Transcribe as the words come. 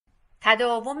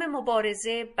تداوم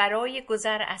مبارزه برای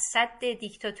گذر از سد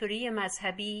دیکتاتوری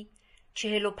مذهبی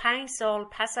 45 سال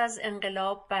پس از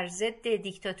انقلاب بر ضد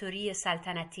دیکتاتوری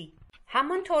سلطنتی.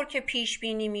 همانطور که پیش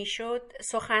بینی میشد،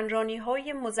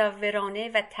 سخنرانی‌های مزورانه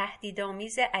و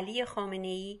تهدیدآمیز علی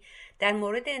خامنه‌ای در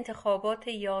مورد انتخابات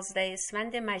 11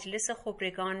 اسفند مجلس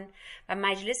خبرگان و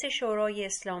مجلس شورای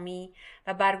اسلامی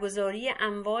و برگزاری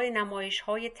انواع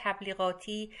نمایش‌های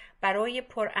تبلیغاتی برای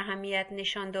پراهمیت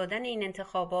نشان دادن این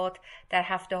انتخابات در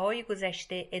هفته‌های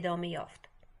گذشته ادامه یافت.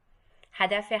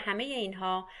 هدف همه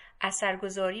اینها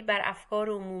اثرگذاری بر افکار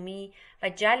عمومی و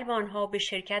جلب آنها به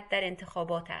شرکت در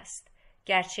انتخابات است،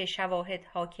 گرچه شواهد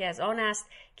حاکی از آن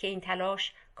است که این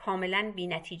تلاش کاملاً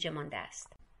بی‌نتیجه مانده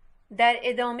است. در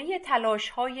ادامه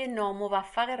تلاش‌های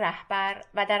ناموفق رهبر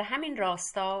و در همین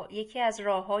راستا، یکی از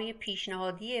راه‌های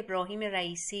پیشنهادی ابراهیم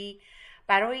رئیسی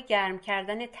برای گرم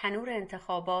کردن تنور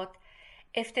انتخابات،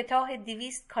 افتتاح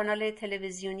 200 کانال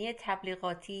تلویزیونی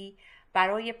تبلیغاتی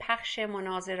برای پخش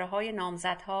مناظره‌های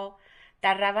نامزدها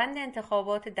در روند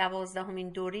انتخابات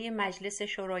 12مین دوره مجلس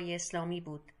شورای اسلامی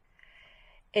بود.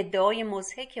 ادعای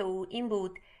مضحک او این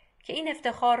بود که این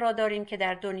افتخار را داریم که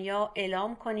در دنیا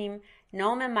اعلام کنیم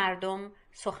نام مردم،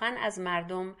 سخن از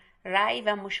مردم، رأی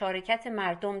و مشارکت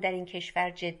مردم در این کشور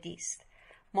جدی است.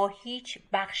 ما هیچ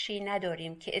بخشی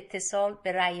نداریم که اتصال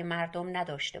به رأی مردم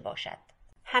نداشته باشد.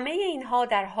 همه اینها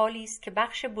در حالی است که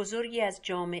بخش بزرگی از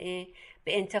جامعه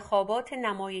به انتخابات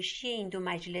نمایشی این دو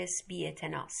مجلس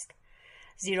بی‌اعتناست،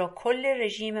 زیرا کل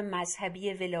رژیم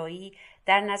مذهبی ولایی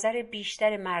در نظر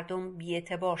بیشتر مردم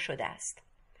بی‌اعتبار شده است.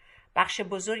 بخش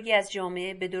بزرگی از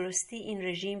جامعه به درستی این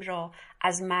رژیم را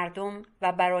از مردم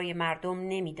و برای مردم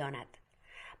نمی‌داند.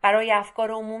 برای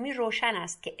افکار عمومی روشن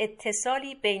است که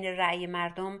اتصالی بین رأی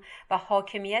مردم و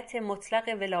حاکمیت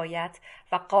مطلق ولایت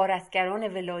و غارتگران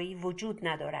ولایی وجود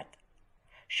ندارد.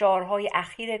 شعارهای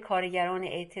اخیر کارگران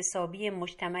اعتصابی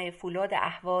مجتمع فولاد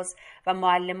اهواز و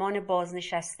معلمان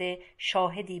بازنشسته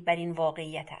شاهدی بر این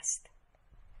واقعیت است.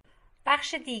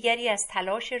 بخش دیگری از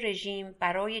تلاش رژیم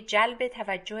برای جلب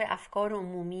توجه افکار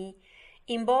عمومی،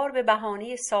 این بار به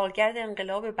بهانه سالگرد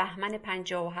انقلاب بهمن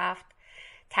 57،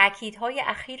 تأکیدهای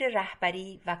اخیر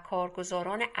رهبری و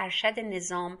کارگزاران ارشد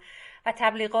نظام و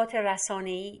تبلیغات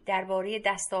رسانه‌ای درباره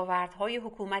دستاوردهای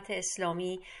حکومت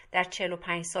اسلامی در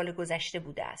 45 سال گذشته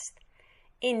بوده است.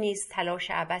 این نیز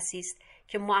تلاش عبثی است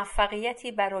که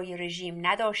موفقیتی برای رژیم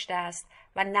نداشته است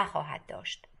و نخواهد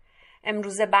داشت.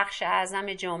 امروزه بخش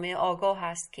اعظم جامعه آگاه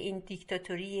است که این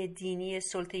دیکتاتوری دینی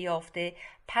سلطه یافته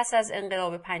پس از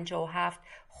انقلاب 57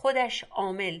 خودش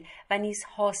عامل و نیز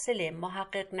حاصل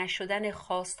محقق نشدن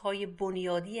خواستهای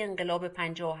بنیادی انقلاب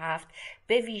 57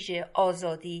 به ویژه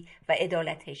آزادی و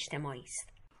عدالت اجتماعی است.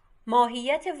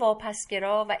 ماهیت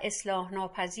واپسگرا و اصلاح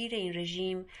ناپذیر این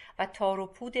رژیم و تار و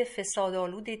پود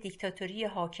فسادآلود دیکتاتوری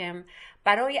حاکم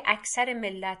برای اکثر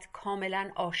ملت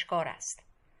کاملا آشکار است.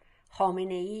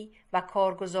 خامنه‌ای و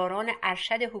کارگزاران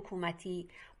ارشد حکومتی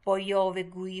با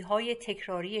یاوه‌گویی‌های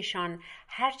تکراریشان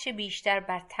هرچه بیشتر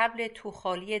بر طبل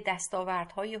توخالی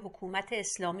دستاوردهای حکومت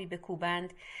اسلامی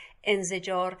بکوبند،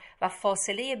 انزجار و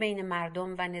فاصله بین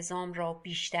مردم و نظام را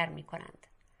بیشتر می‌کنند.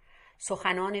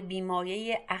 سخنان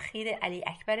بیمایه اخیر علی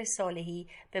اکبر صالحی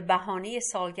به بهانه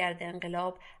سالگرد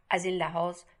انقلاب از این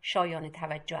لحاظ شایان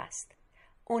توجه است.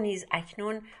 او نیز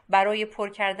اکنون برای پر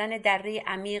کردن دره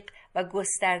عمیق و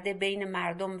گسترده بین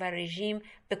مردم و رژیم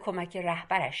به کمک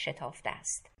رهبرش شتافته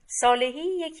است.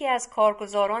 صالحی یکی از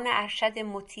کارگزاران ارشد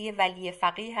مطیع ولی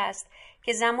فقیه است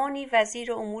که زمانی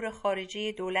وزیر امور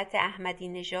خارجه دولت احمدی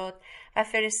نژاد و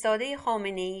فرستاده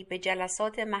خامنه‌ای به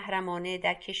جلسات محرمانه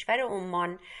در کشور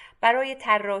عمان برای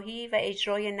طراحی و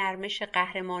اجرای نرمش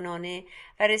قهرمانانه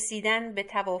و رسیدن به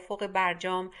توافق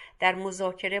برجام در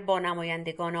مذاکره با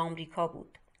نمایندگان آمریکا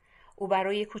بود. او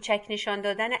برای کوچک نشان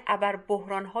دادن ابر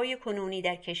بحران‌های کنونی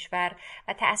در کشور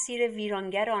و تأثیر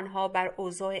ویرانگر آنها بر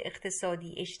اوضاع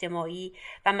اقتصادی، اجتماعی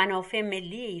و منافع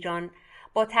ملی ایران،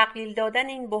 با تقلیل دادن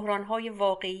این بحران‌های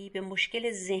واقعی به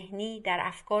مشکل ذهنی در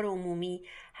افکار عمومی،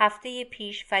 هفته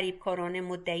پیش فریبکارانه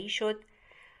مدعی شد: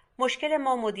 مشکل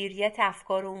ما مدیریت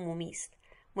افکار عمومی است.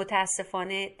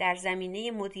 متاسفانه در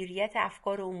زمینه مدیریت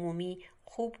افکار عمومی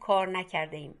خوب کار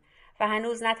نکرده ایم و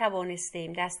هنوز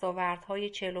نتوانستیم دستاوردهای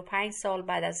 45 سال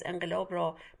بعد از انقلاب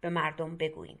را به مردم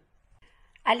بگوییم.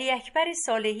 علی اکبر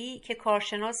صالحی که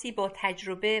کارشناسی با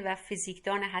تجربه و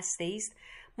فیزیکدان هسته‌ای است،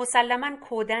 مسلماً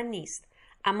کودن نیست،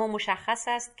 اما مشخص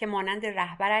است که مانند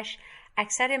رهبرش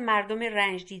اکثر مردم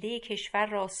رنج دیده کشور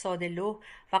را ساده‌لوح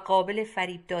و قابل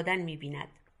فریب دادن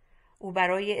می‌بیند. او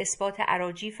برای اثبات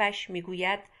اراجیفش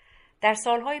می‌گوید: در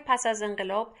سالهای پس از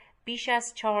انقلاب بیش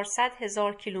از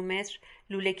 400,000 کیلومتر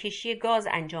لوله کشی گاز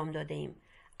انجام داده ایم،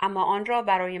 اما آن را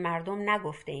برای مردم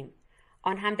نگفتیم،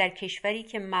 آن هم در کشوری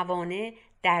که موانع،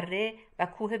 دره و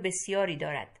کوه بسیاری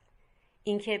دارد.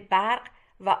 اینکه برق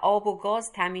و آب و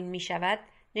گاز تامین می شود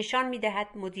نشان می دهد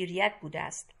مدیریت بوده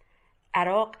است.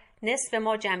 عراق نصف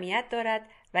ما جمعیت دارد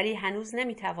ولی هنوز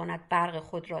نمی تواند برق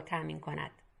خود را تامین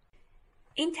کند.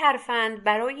 این ترفند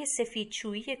برای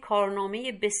سفیدشویی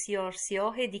کارنامه بسیار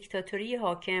سیاه دیکتاتوری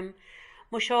حاکم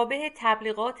مشابه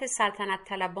تبلیغات سلطنت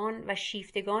طلبان و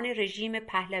شیفتگان رژیم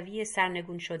پهلوی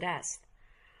سرنگون شده است.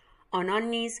 آنان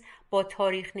نیز با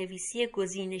تاریخ نویسی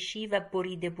گزینشی و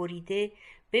بریده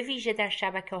به ویژه در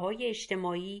شبکه‌های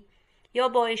اجتماعی یا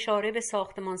با اشاره به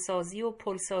ساختمانسازی و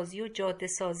پلسازی و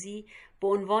جاده‌سازی به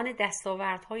عنوان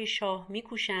دستاوردهای شاه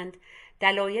می‌کوشند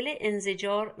دلایل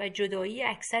انزجار و جدایی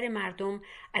اکثر مردم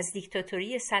از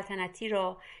دیکتاتوری سلطنتی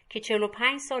را که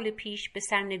 45 سال پیش به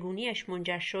سرنگونیش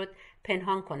منجر شد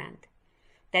پنهان کنند.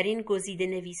 در این گزیده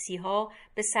نویسی‌ها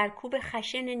به سرکوب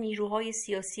خشن نیروهای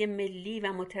سیاسی ملی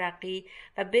و مترقی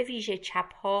و به ویژه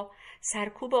چپ‌ها،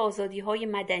 سرکوب آزادی‌های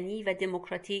مدنی و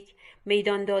دموکراتیک،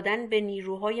 میدان دادن به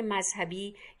نیروهای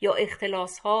مذهبی یا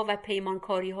اختلاس‌ها و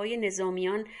پیمانکاری‌های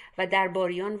نظامیان و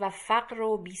درباریان و فقر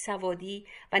و بیسوادی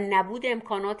و نبود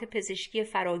امکانات پزشکی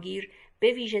فراگیر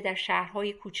به ویژه در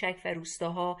شهرهای کوچک و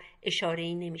روستاها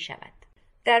اشاره‌ای نمی‌شود.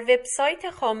 در وبسایت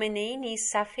خامنه‌ای نیز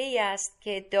صفحه‌ای است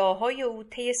که ادعاهای او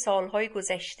طی سالهای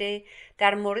گذشته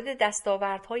در مورد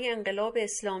دستاوردهای انقلاب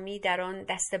اسلامی در آن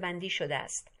دسته‌بندی شده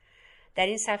است. در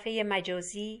این صفحه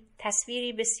مجازی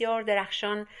تصویری بسیار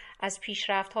درخشان از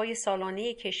پیشرفت‌های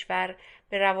سالانه کشور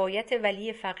به روایت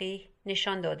ولی فقیه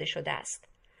نشان داده شده است.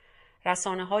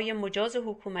 رسانه‌های مجاز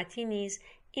حکومتی نیز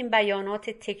این بیانات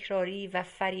تکراری و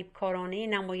فریبکارانه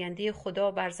نماینده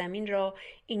خدا بر زمین را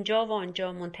اینجا و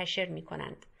آنجا منتشر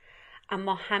می‌کنند.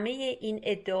 اما همه این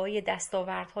ادعای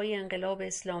دستاوردهای انقلاب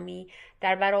اسلامی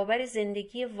در برابر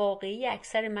زندگی واقعی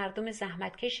اکثر مردم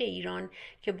زحمتکش ایران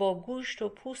که با گوشت و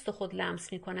پوست خود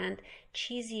لمس می‌کنند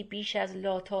چیزی بیش از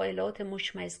لاطائلات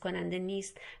مشمئز کننده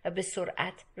نیست و به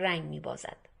سرعت رنگ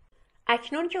می‌بازد.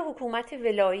 اکنون که حکومت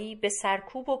ولایی به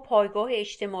سرکوب و پایگاه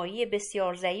اجتماعی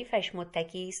بسیار ضعیفش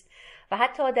متکی است و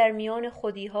حتی در میان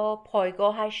خودی‌ها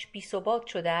پایگاهش بی‌ثبات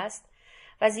شده است،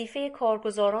 وظیفه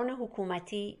کارگزاران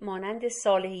حکومتی مانند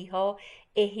صالحی‌ها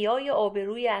احیای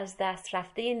آبروی از دست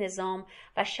رفته نظام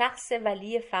و شخص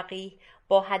ولی فقیه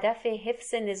با هدف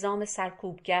حفظ نظام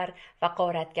سرکوبگر و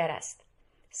غارتگر است.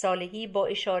 صالحی با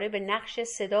اشاره به نقش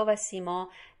صدا و سیما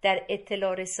در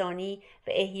اطلاع رسانی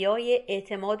و احیای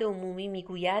اعتماد عمومی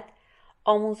میگوید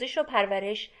آموزش و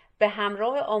پرورش به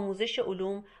همراه آموزش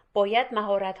علوم باید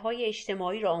مهارت‌های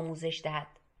اجتماعی را آموزش دهد.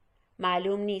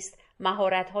 معلوم نیست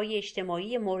مهارت‌های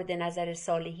اجتماعی مورد نظر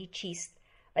صالحی چیست،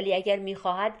 ولی اگر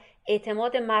می‌خواهد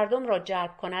اعتماد مردم را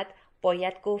جلب کند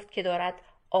باید گفت که دارد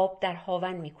آب در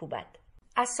هاون می‌کوبد.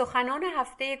 از سخنان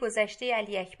هفته گذشته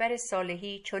علی اکبر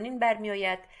صالحی چنین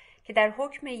برمی‌آید که در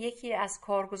حکم یکی از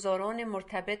کارگزاران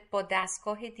مرتبط با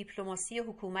دستگاه دیپلماسی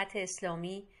حکومت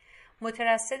اسلامی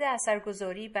مترصد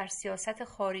اثرگذاری بر سیاست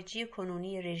خارجی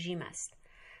کنونی رژیم است.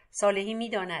 صالحی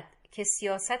می‌داند که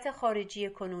سیاست خارجی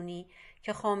کنونی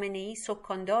که خامنه‌ای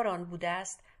سکاندار آن بوده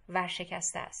است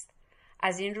ورشکسته است.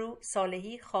 از این رو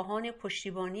صالحی خواهان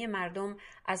پشتیبانی مردم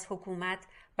از حکومت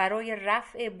برای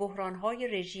رفع بحران‌های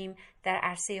رژیم در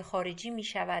عرصه خارجی می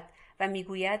شود و می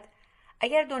گوید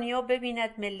اگر دنیا ببیند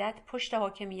ملت پشت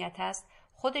حاکمیت است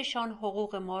خودشان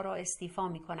حقوق ما را استیفا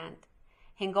می کنند.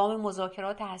 هنگام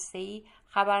مذاکرات هسته‌ای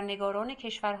خبرنگاران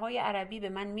کشورهای عربی به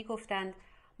من می گفتند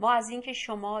ما از اینکه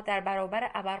شما در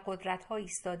برابر ابرقدرت‌ها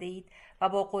ایستاده اید و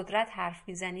با قدرت حرف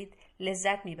می‌زنید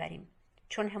لذت می‌بریم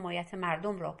چون حمایت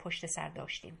مردم را پشت سر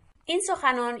داشتیم. این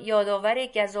سخنان یادآور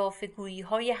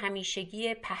گزافه‌گویی‌های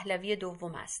همیشگی پهلوی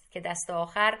دوم است که دست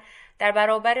آخر در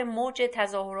برابر موج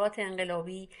تظاهرات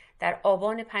انقلابی در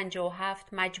آبان 57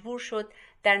 مجبور شد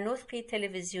در نطقی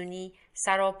تلویزیونی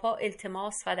سراپا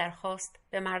التماس و درخواست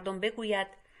به مردم بگوید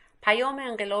پیام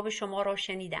انقلاب شما را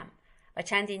شنیدم و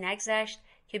چندی نگذشت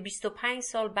که 25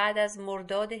 سال بعد از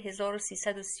مرداد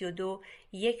 1332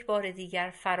 یک بار دیگر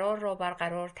فرار را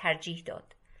برقرار ترجیح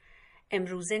داد.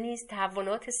 امروزه نیز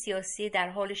تحولات سیاسی در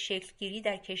حال شکلگیری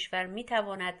در کشور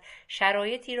می‌تواند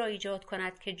شرایطی را ایجاد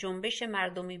کند که جنبش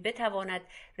مردمی بتواند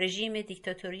رژیم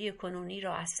دیکتاتوری کنونی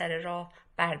را از سر راه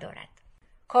بردارد.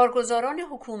 کارگزاران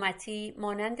حکومتی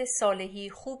مانند صالحی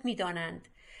خوب می‌دانند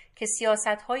که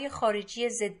سیاست‌های خارجی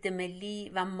ضد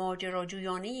ملی و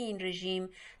ماجراجویانه این رژیم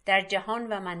در جهان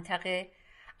و منطقه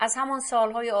از همان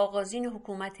سالهای آغازین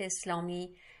حکومت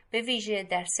اسلامی به ویژه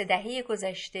در 3 دهه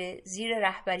گذشته زیر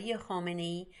رهبری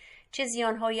خامنه‌ای چه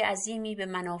زیانهای عظیمی به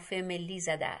منافع ملی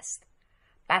زده است.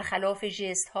 برخلاف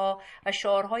ژست‌ها و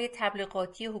شعارهای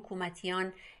تبلیغاتی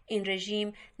حکومتیان، این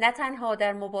رژیم نه تنها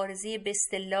در مبارزه به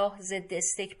اصطلاح ضد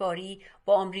استکباری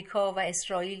با آمریکا و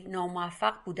اسرائیل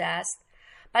ناموفق بوده است،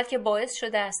 بلکه باعث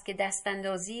شده است که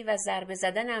دستاندازی و ضربه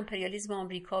زدن امپریالیسم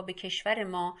آمریکا به کشور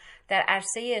ما در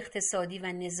عرصه اقتصادی و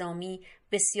نظامی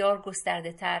بسیار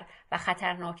گسترده‌تر و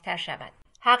خطرناکتر شود.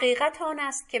 حقیقت آن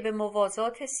است که به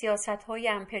موازات سیاست‌های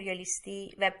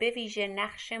امپریالیستی و به ویژه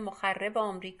نقش مخرب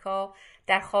آمریکا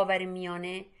در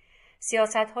خاورمیانه،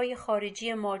 سیاست‌های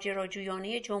خارجی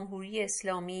ماجراجویانه جمهوری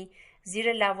اسلامی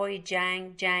زیر لوای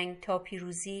جنگ تا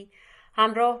پیروزی،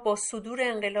 همراه با صدور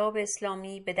انقلاب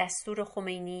اسلامی به دستور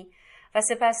خمینی و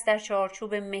سپس در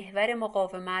چارچوب محور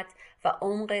مقاومت و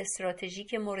عمق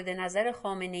استراتژیک مورد نظر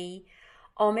خامنه‌ای،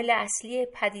 عامل اصلی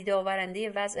پدید آورنده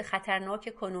وضع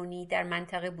خطرناک کنونی در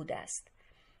منطقه بوده است.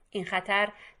 این خطر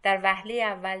در وهله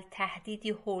اول تهدیدی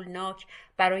هولناک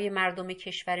برای مردم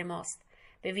کشور ماست،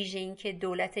 به ویژه اینکه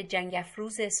دولت جنگ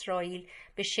افروز اسرائیل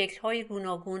به شکل‌های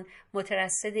گوناگون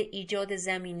مترصد ایجاد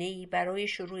زمینه‌ای برای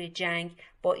شروع جنگ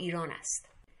با ایران است.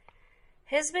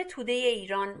 حزب توده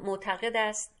ایران معتقد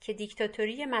است که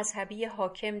دیکتاتوری مذهبی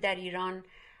حاکم در ایران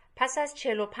پس از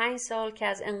 45 سال که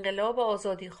از انقلاب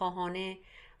آزادیخواهانه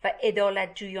و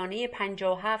عدالت‌جویانه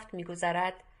 57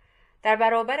 می‌گذرد، در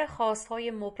برابر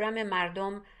خواست‌های مبرم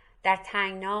مردم در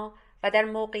تنگنا و در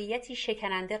موقعیتی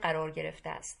شکننده قرار گرفته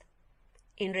است.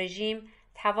 این رژیم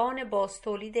توان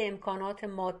بازتولید امکانات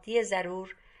مادی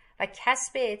ضرور و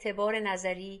کسب اعتبار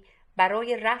نظری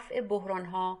برای رفع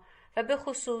بحران‌ها و به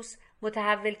خصوص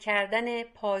متحول کردن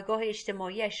پایگاه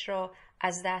اجتماعیش را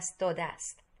از دست داده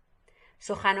است.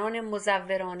 سخنان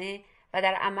مزورانه و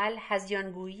در عمل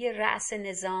هذیانگویی رأس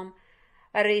نظام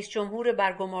و رئیس جمهور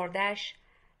برگماردش،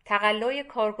 تقلای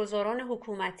کارگزاران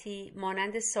حکومتی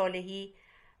مانند صالحی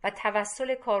و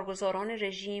توسل کارگزاران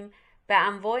رژیم به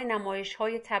انواع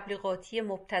نمایش‌های تبلیغاتی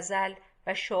مبتذل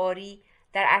و شعاری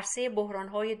در عرصه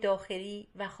بحران‌های داخلی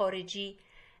و خارجی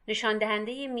نشان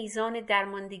دهنده میزان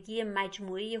درماندگی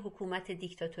مجموعی حکومت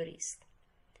دیکتاتوری است.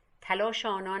 تلاش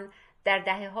آنان در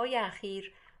دهه‌های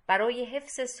اخیر برای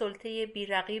حفظ سلطه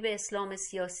بی‌رقیب اسلام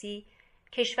سیاسی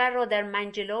کشور را در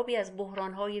منجلابی از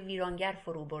بحران‌های ویرانگر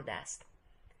فرو برده است.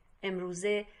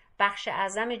 امروزه بخش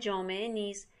اعظم جامعه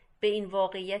نیز به این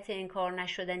واقعیت انکار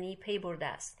نشدنی پی برده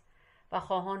است و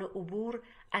خواهان عبور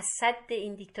از سد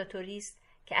این دیکتاتوری است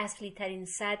که اصلی ترین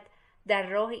سد در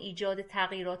راه ایجاد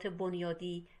تغییرات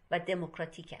بنیادی و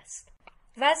دموکراتیک است.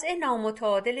 وضع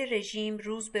نامتعادل رژیم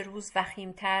روز به روز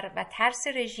وخیمتر و ترس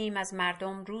رژیم از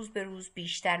مردم روز به روز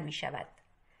بیشتر می شود.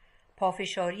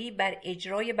 پافشاری بر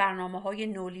اجرای برنامه‌های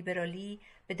نولیبرالی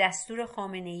به دستور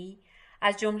خامنه‌ای،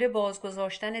 از جمله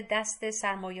بازگذاشتن دست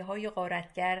سرمایه‌های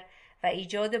غارتگر و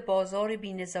ایجاد بازار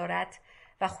بی‌نظارت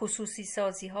و خصوصی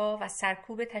سازی‌ها و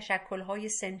سرکوب تشکل‌های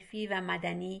صنفی و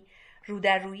مدنی،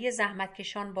 رودررویی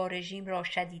زحمتکشان با رژیم را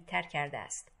شدیدتر کرده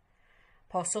است.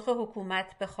 پاسخ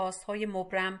حکومت به خواست‌های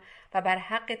مبرم و بر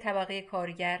حق طبقه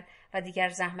کارگر و دیگر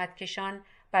زحمتکشان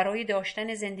برای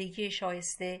داشتن زندگی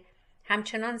شایسته،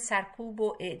 همچنان سرکوب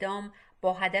و اعدام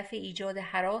با هدف ایجاد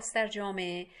هراس در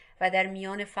جامعه و در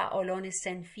میان فعالان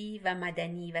صنفی و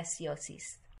مدنی و سیاسی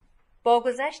است. با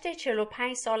گذشت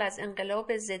 45 سال از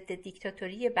انقلاب ضد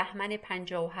دیکتاتوری بهمن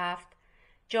 57،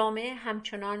 جامعه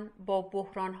همچنان با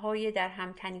بحران‌های در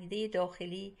هم تنیده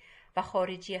داخلی و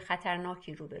خارجی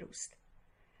خطرناکی روبروست.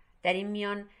 در این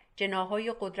میان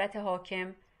جناح‌های قدرت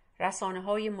حاکم،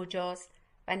 رسانه‌های مجاز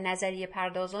و نظریه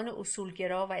پردازان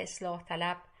اصولگرا و اصلاح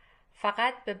طلب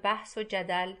فقط به بحث و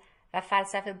جدل و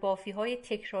فلسفه بافی‌های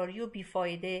تکراری و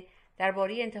بیفایده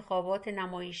درباره انتخابات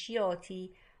نمایشی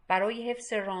آتی برای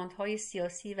حفظ راندهای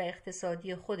سیاسی و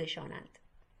اقتصادی خودشانند.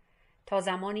 تا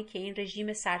زمانی که این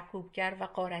رژیم سرکوبگر و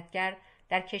غارتگر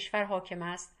در کشور حاکم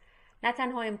است، نه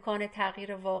تنها امکان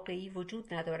تغییر واقعی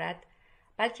وجود ندارد،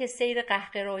 بلکه سیر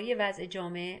قهقرایی وضع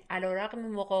جامعه علیرغم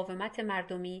مقاومت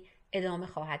مردمی ادامه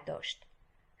خواهد داشت.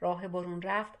 راه برون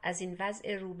رفت از این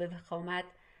وضع رو به وخامت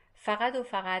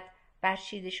فقط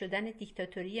برچیده شدن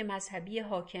دیکتاتوری مذهبی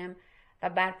حاکم و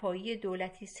برپایی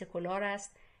دولتی سکولار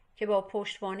است که با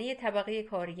پشتوانه طبقه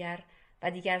کارگر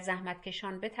و دیگر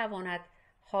زحمتکشان بتواند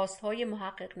خواستهای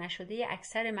محقق نشده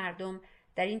اکثر مردم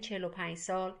در این 45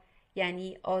 سال،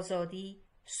 یعنی آزادی،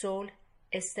 صلح،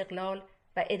 استقلال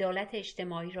و عدالت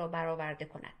اجتماعی را برآورده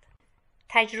کند.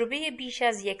 تجربه بیش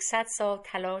از 100 سال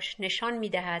تلاش نشان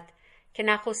می‌دهد که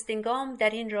نخستین گام در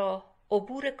این راه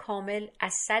عبور کامل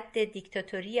از سد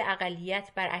دیکتاتوری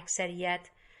اقلیت بر اکثریت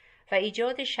و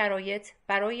ایجاد شرایط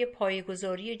برای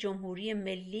پایه‌گذاری جمهوری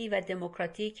ملی و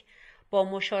دموکراتیک با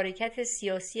مشارکت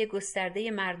سیاسی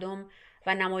گسترده مردم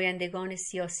و نمایندگان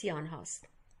سیاسی آنهاست.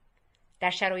 در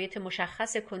شرایط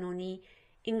مشخص کنونی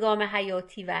این گام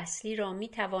حیاتی و اصلی را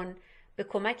میتوان به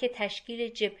کمک تشکیل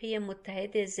جبهه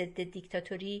متحد ضد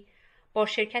دیکتاتوری با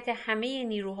شرکت همه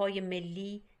نیروهای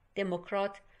ملی،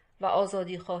 دموکرات و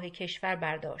آزادیخواه کشور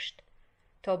برداشت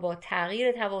تا با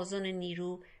تغییر توازن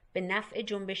نیرو به نفع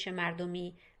جنبش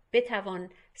مردمی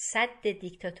بتوان سد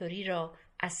دیکتاتوری را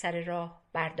از سر راه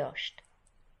برداشت.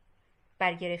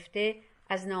 برگرفته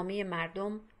از نامه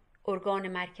مردم، ارگان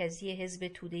مرکزی حزب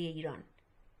توده ایران،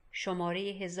 شماره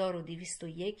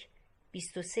 1201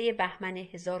 23 بهمن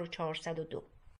 1402.